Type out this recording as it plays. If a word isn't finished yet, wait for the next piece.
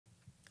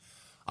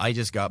I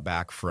just got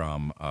back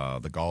from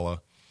the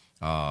Gala.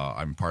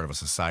 I'm part of a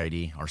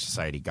society. Our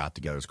society got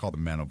together. It's called the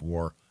Men of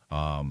War.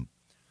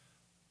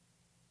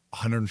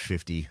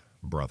 150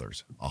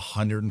 brothers,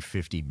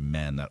 150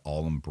 men that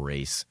all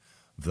embrace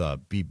the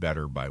be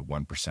better by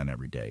 1%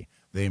 every day.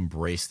 They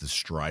embrace the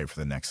strive for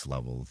the next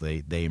level.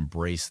 They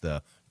embrace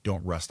the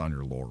don't rest on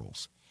your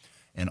laurels.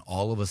 And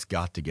all of us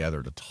got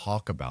together to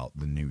talk about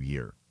the new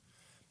year.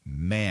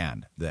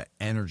 Man, the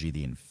energy,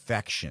 the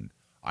infection.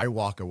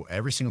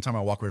 Every single time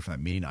I walk away from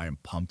that meeting, I am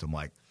pumped. I'm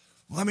like,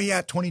 let me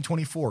at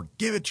 2024.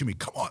 Give it to me.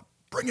 Come on,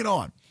 bring it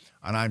on.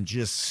 And I'm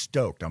just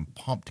stoked. I'm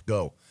pumped to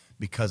go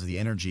because of the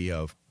energy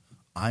of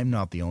I'm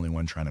not the only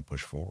one trying to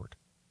push forward.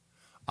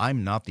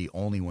 I'm not the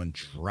only one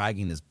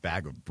dragging this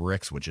bag of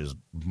bricks, which is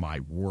my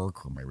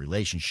work or my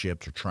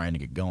relationships or trying to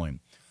get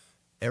going.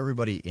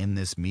 Everybody in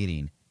this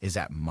meeting is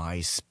at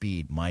my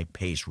speed, my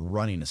pace,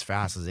 running as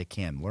fast as they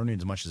can, learning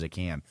as much as they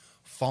can,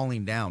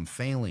 falling down,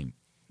 failing,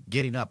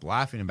 getting up,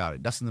 laughing about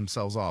it, dusting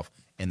themselves off,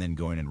 and then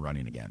going and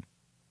running again.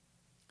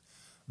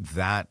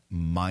 That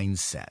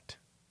mindset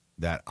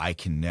that I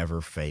can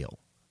never fail,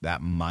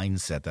 that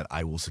mindset that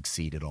I will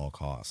succeed at all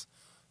costs,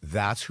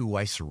 that's who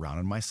I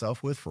surrounded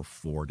myself with for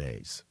 4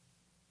 days.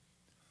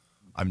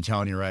 I'm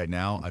telling you right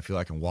now, I feel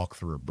I can walk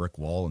through a brick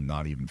wall and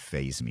not even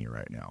faze me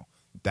right now.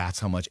 That's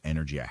how much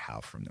energy I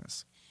have from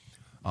this.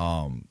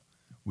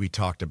 We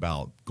talked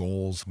about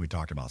goals. We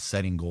talked about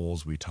setting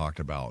goals. We talked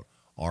about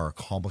our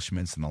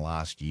accomplishments in the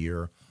last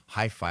year,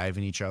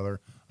 high-fiving each other.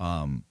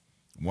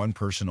 One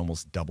person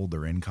almost doubled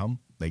their income.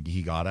 Like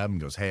he got up and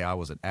goes, hey, I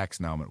was at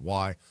X, now I'm at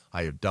Y.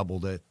 I have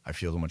doubled it. I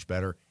feel so much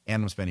better.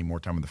 And I'm spending more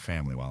time with the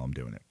family while I'm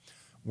doing it.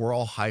 We're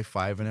all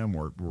high-fiving him.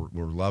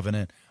 We're loving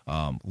it.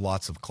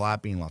 Lots of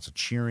clapping, lots of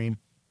cheering.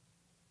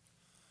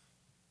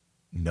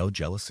 No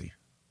jealousy.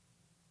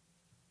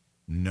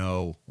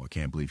 No, I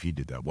can't believe he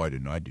did that. Why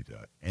didn't I do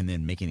that? And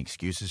then making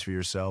excuses for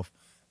yourself.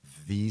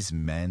 These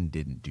men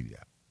didn't do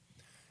that.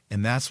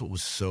 And that's what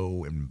was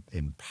so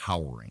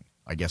empowering,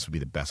 I guess would be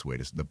the best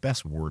word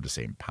to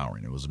say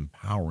empowering. It was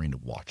empowering to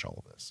watch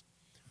all of this.